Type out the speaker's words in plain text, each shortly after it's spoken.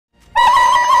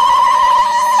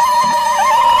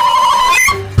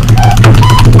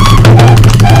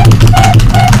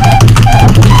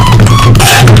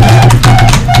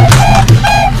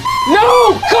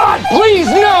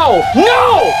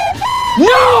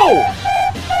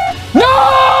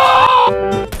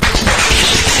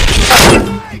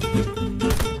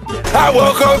I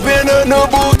woke up in a new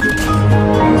booth.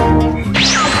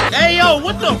 Hey yo,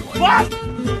 what the fuck?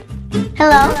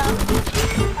 Hello?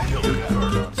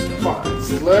 Fucking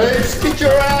slaves, get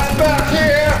your ass back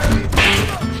here!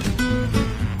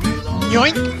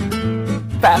 Yoink!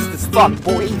 Fast as fuck,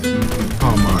 boy.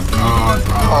 Oh my god.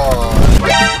 Oh.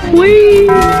 Wee!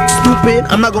 Stupid,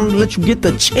 I'm not gonna let you get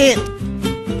the chance.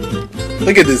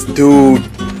 Look at this dude.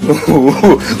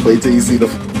 Wait till you see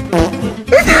the.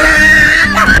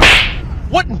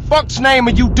 What in fuck's name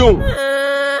are you doing?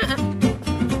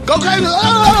 Go crazy!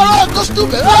 Go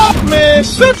stupid! Oh, Man,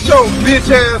 shut your bitch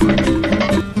ass.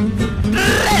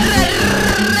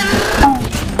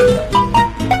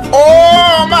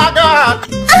 Oh my god.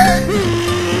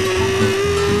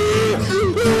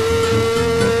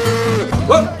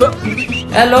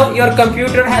 Hello, your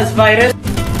computer has virus.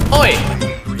 Oi!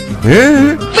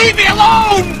 Yeah. Leave me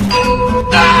alone!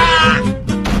 Ah!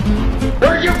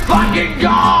 Where you fucking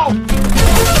go?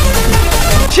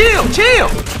 Chill, chill!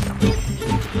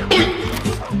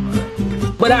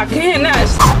 But I cannot.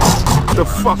 The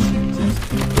fuck?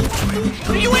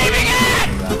 What are you aiming at?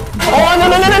 Oh, no,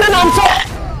 I'm sorry.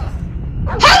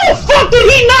 How the fuck did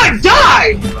he not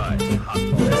die?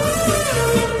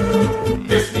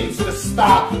 this needs to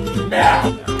stop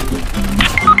now!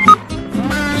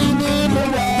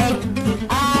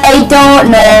 I don't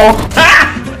know.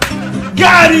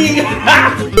 Got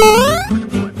him!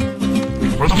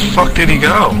 Where the fuck did he go?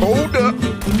 Hold up.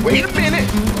 Wait a minute.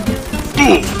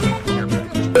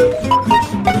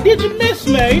 Did you miss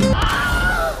me?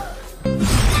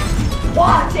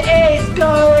 What is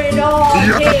going on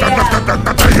here?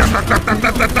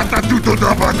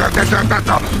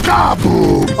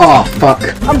 Oh, fuck.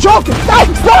 I'm joking. Stop!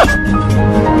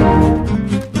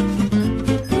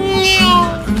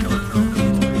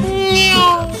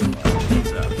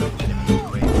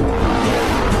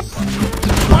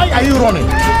 Why are you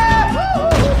running?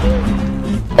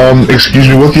 Excuse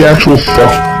me, what the actual fuck?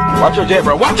 Watch your jet,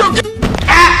 bro. Watch your jet!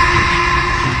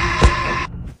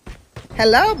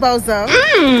 Hello, Bozo.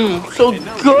 So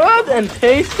good and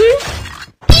tasty.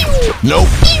 Nope.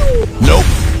 Nope.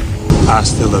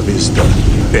 Hasta la vista,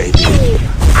 baby.